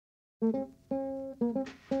For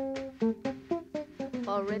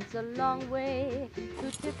it's a long way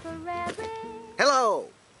to Tipperary. Hello,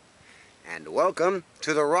 and welcome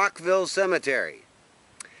to the Rockville Cemetery.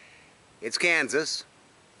 It's Kansas.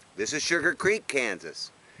 This is Sugar Creek, Kansas,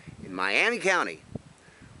 in Miami County.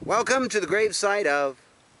 Welcome to the gravesite of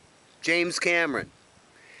James Cameron.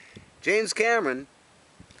 James Cameron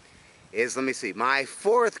is, my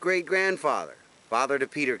fourth great-grandfather, father to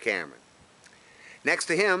Peter Cameron. Next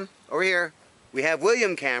to him, over here, we have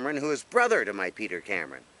William Cameron, who is brother to my Peter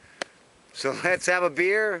Cameron. So let's have a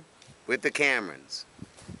beer with the Camerons.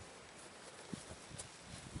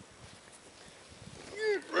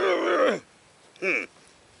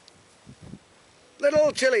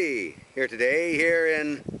 Little chilly here today, here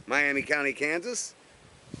in Miami County, Kansas.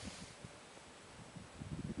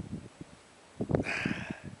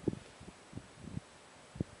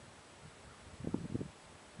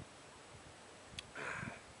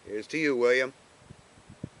 Here's to you, William.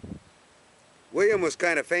 William was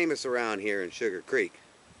kind of famous around here in Sugar Creek.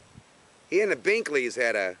 He and the Binkleys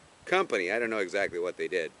had a company. I don't know exactly what they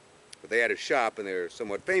did, but they had a shop and they were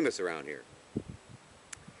somewhat famous around here.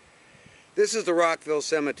 This is the Rockville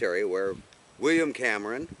Cemetery where William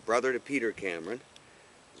Cameron, brother to Peter Cameron,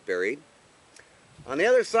 is buried. On the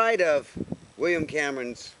other side of William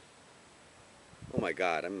Cameron's, oh my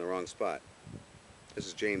God, I'm in the wrong spot. This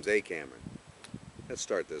is James A. Cameron. Let's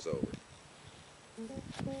start this over.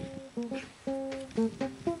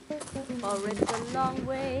 For it's a long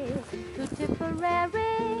way to Tipperary.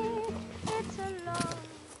 It's a long...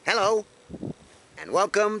 Hello, and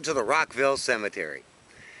welcome to the Rockville Cemetery.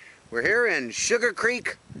 We're here in Sugar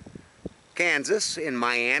Creek, Kansas, in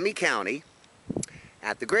Miami County,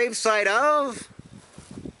 at the gravesite of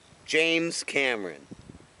James Cameron,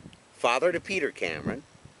 father to Peter Cameron.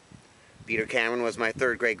 Peter Cameron was my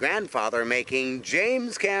third great-grandfather, making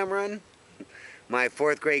James Cameron my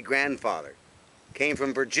fourth great-grandfather. Came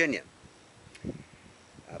from Virginia.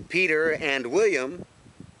 Peter and William,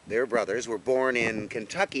 their brothers, were born in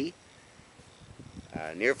Kentucky,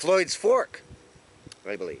 near Floyd's Fork,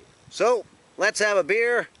 I believe. So, let's have a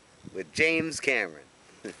beer with James Cameron.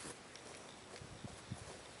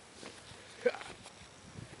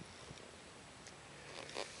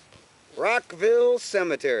 Rockville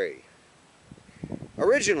Cemetery.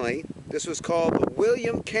 Originally, this was called the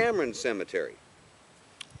William Cameron Cemetery.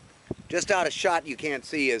 Just out of shot you can't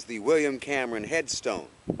see is the William Cameron headstone.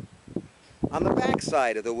 On the back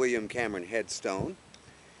side of the William Cameron headstone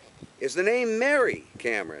is the name Mary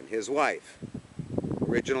Cameron, his wife.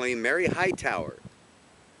 Originally Mary Hightower,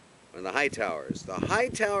 one of the Hightowers. The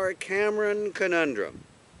Hightower-Cameron Conundrum.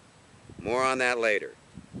 More on that later.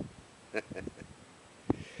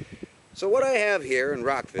 So what I have here in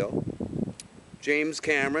Rockville, James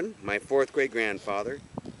Cameron, my fourth great-grandfather,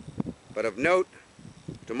 but of note,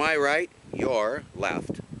 to my right, your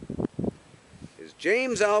left, is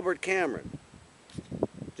James Albert Cameron.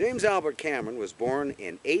 James Albert Cameron was born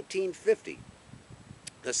in 1850,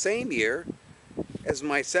 the same year as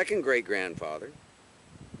my second great-grandfather,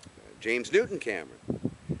 James Newton Cameron.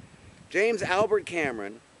 James Albert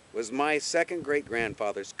Cameron was my second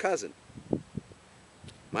great-grandfather's cousin.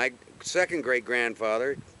 My second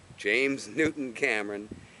great-grandfather, James Newton Cameron,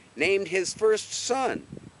 named his first son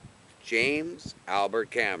James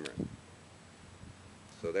Albert Cameron.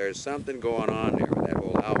 So there's something going on there with that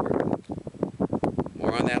whole Albert.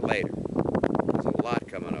 More on that later. There's a lot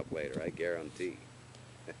coming up later, I guarantee.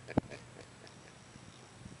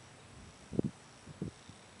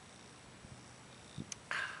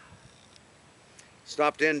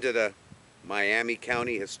 Stopped into the Miami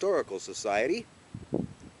County Historical Society,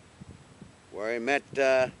 where I met,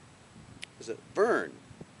 Vern.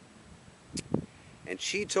 And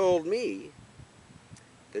she told me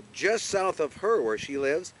that just south of her, where she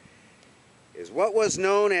lives, is what was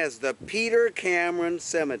known as the Peter Cameron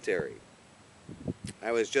Cemetery.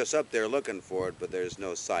 I was just up there looking for it, but there's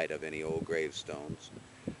no sight of any old gravestones.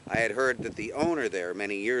 I had heard that the owner there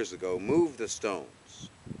many years ago moved the stones.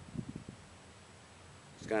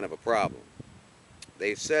 It's kind of a problem.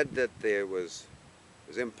 They said that it was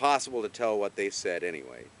impossible to tell what they said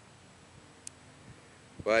anyway.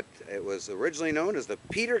 But it was originally known as the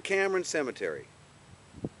Peter Cameron Cemetery.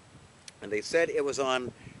 And they said it was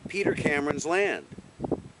on Peter Cameron's land.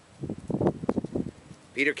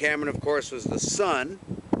 Peter Cameron, of course, was the son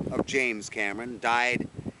of James Cameron, died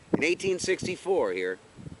in 1864 here,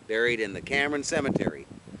 buried in the Cameron Cemetery,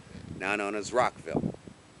 now known as Rockville.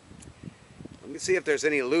 Let me see if there's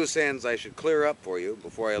any loose ends I should clear up for you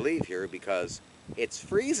before I leave here, because it's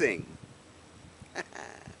freezing.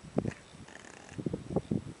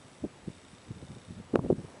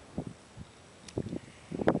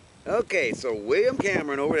 Okay, so William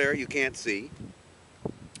Cameron over there, you can't see,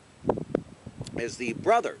 is the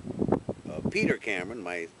brother of Peter Cameron,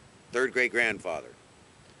 my third great grandfather.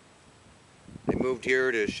 They moved here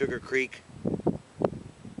to Sugar Creek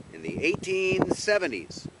in the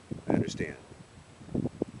 1870s, I understand.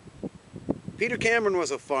 Peter Cameron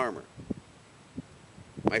was a farmer.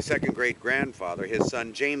 My second great grandfather, his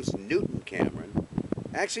son James Newton Cameron,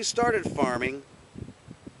 actually started farming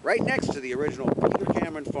right next to the original Peter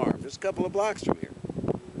Cameron farm, just a couple of blocks from here.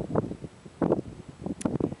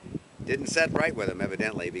 Didn't set right with him,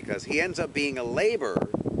 evidently, because he ends up being a laborer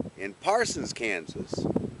in Parsons, Kansas,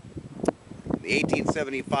 in the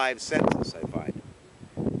 1875 census, I find.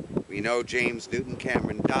 We know James Newton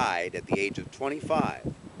Cameron died at the age of 25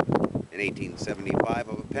 in 1875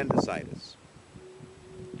 of appendicitis.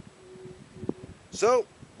 So,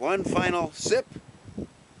 one final sip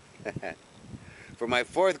for my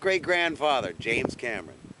fourth great grandfather, James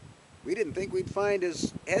Cameron. We didn't think we'd find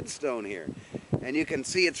his headstone here, and you can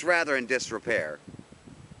see it's rather in disrepair.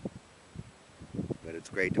 But it's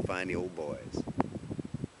great to find the old boys.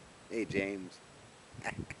 Hey, James.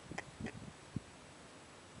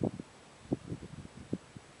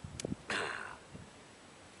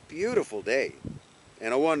 Beautiful day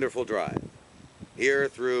and a wonderful drive here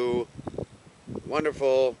through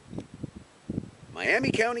wonderful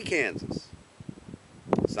Miami County, Kansas.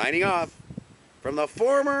 Signing off from the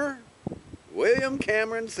former William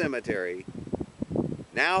Cameron Cemetery,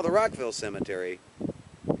 now the Rockville Cemetery.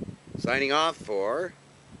 Signing off for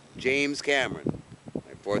James Cameron,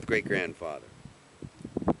 my fourth great grandfather.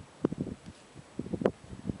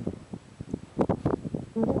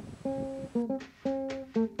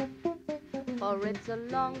 For it's a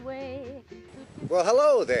long way to... Well,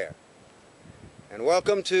 hello there, and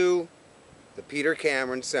welcome to the Peter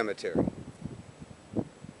Cameron Cemetery.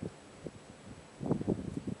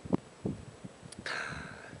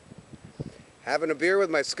 Having a beer with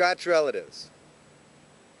my Scotch relatives,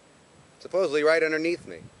 supposedly right underneath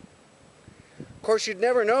me. Of course, you'd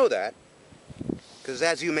never know that, because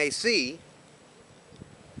as you may see,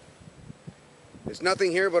 there's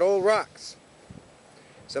nothing here but old rocks.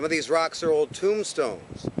 Some of these rocks are old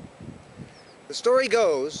tombstones. The story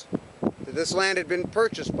goes that this land had been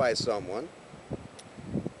purchased by someone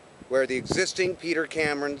where the existing Peter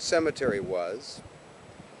Cameron Cemetery was.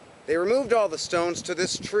 They removed all the stones to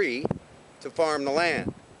this tree to farm the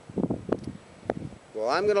land. Well,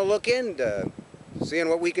 I'm going to look into seeing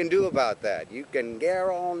what we can do about that. You can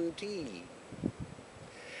guarantee.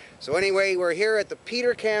 So anyway, we're here at the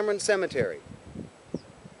Peter Cameron Cemetery.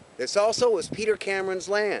 This also was Peter Cameron's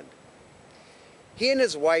land. He and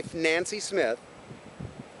his wife, Nancy Smith,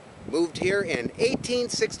 moved here in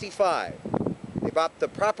 1865. They bought the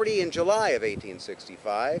property in July of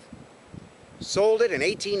 1865, sold it in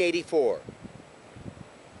 1884.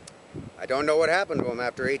 I don't know what happened to them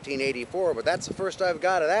after 1884, but that's the first I've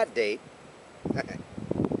got of that date.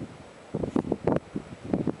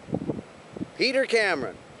 Peter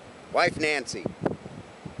Cameron, wife Nancy.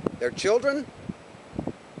 Their children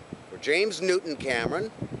were James Newton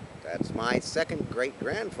Cameron, that's my second great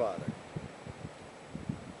grandfather.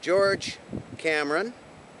 George Cameron,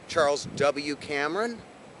 Charles W. Cameron,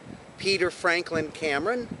 Peter Franklin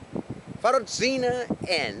Cameron, Farzina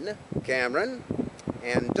N. Cameron,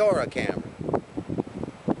 and Dora Cameron.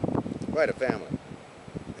 Quite a family.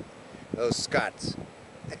 Those Scots.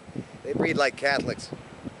 They breed like Catholics.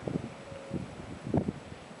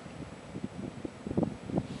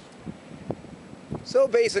 So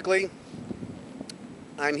basically,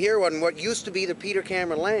 I'm here on what used to be the Peter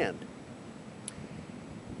Cameron land.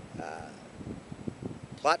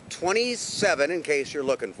 Plot 27, in case you're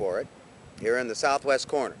looking for it, here in the southwest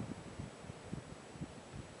corner.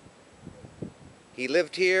 He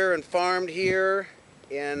lived here and farmed here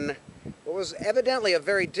in what was evidently a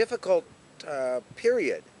very difficult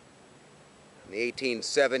period in the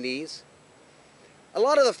 1870s. A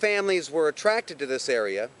lot of the families were attracted to this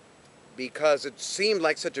area because it seemed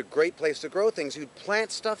like such a great place to grow things. You'd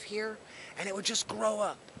plant stuff here and it would just grow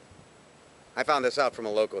up. I found this out from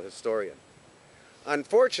a local historian.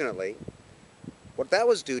 Unfortunately, what that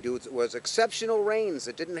was due to was exceptional rains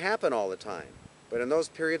that didn't happen all the time, but in those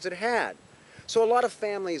periods it had. So a lot of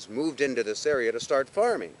families moved into this area to start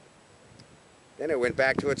farming. Then it went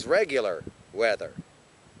back to its regular weather.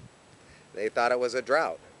 They thought it was a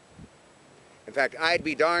drought. In fact, I'd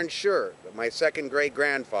be darn sure that my second great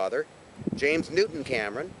grandfather, James Newton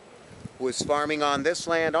Cameron, who was farming on this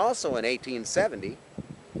land also in 1870,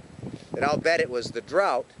 that I'll bet it was the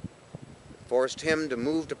drought that forced him to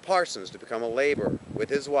move to Parsons to become a laborer with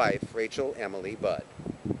his wife, Rachel Emily Budd.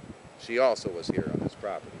 She also was here on this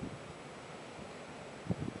property.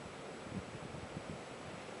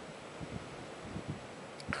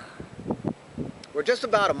 We're just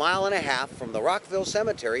about 1.5 miles from the Rockville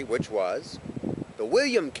Cemetery, which was the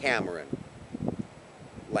William Cameron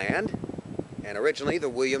land, and originally the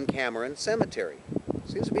William Cameron Cemetery.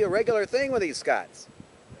 Seems to be a regular thing with these Scots.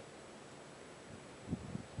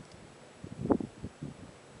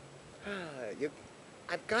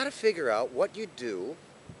 I've got to figure out what you do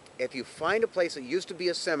if you find a place that used to be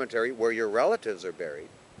a cemetery where your relatives are buried,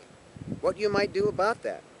 what you might do about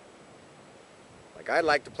that. Like, I'd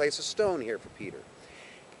like to place a stone here for Peter.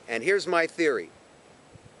 And here's my theory.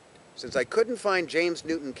 Since I couldn't find James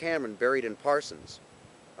Newton Cameron buried in Parsons,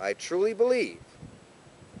 I truly believe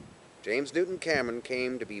James Newton Cameron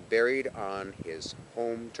came to be buried on his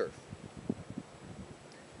home turf.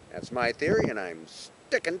 That's my theory, and I'm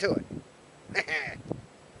sticking to it.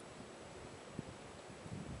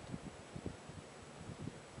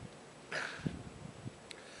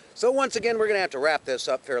 So once again, we're going to have to wrap this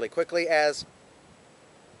up fairly quickly, as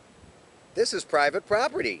this is private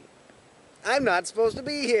property. I'm not supposed to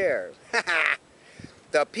be here.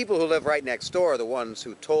 The people who live right next door are the ones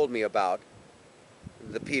who told me about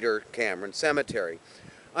the Peter Cameron Cemetery.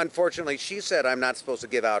 Unfortunately, she said I'm not supposed to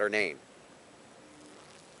give out her name.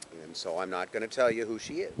 And so I'm not going to tell you who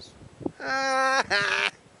she is.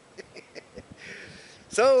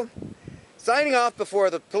 So, signing off before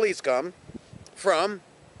the police come, from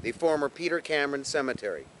the former Peter Cameron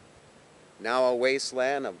Cemetery, now a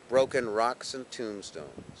wasteland of broken rocks and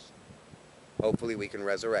tombstones. Hopefully we can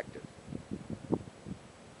resurrect it,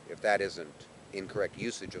 if that isn't incorrect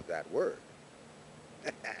usage of that word.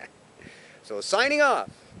 So signing off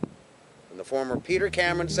from the former Peter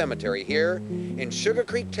Cameron Cemetery here in Sugar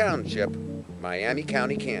Creek Township, Miami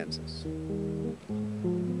County, Kansas.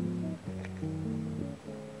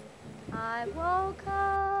 I woke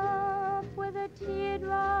up with a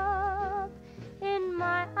teardrop in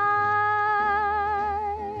my eye.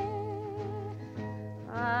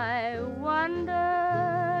 I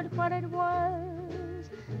wondered what it was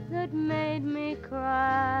that made me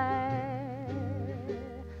cry.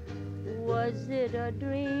 Was it a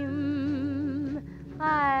dream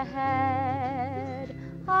I had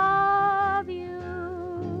of you?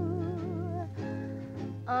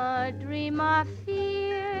 A dream I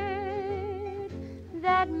feared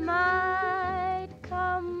that might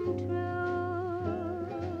come true.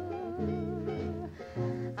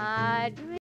 I dreamed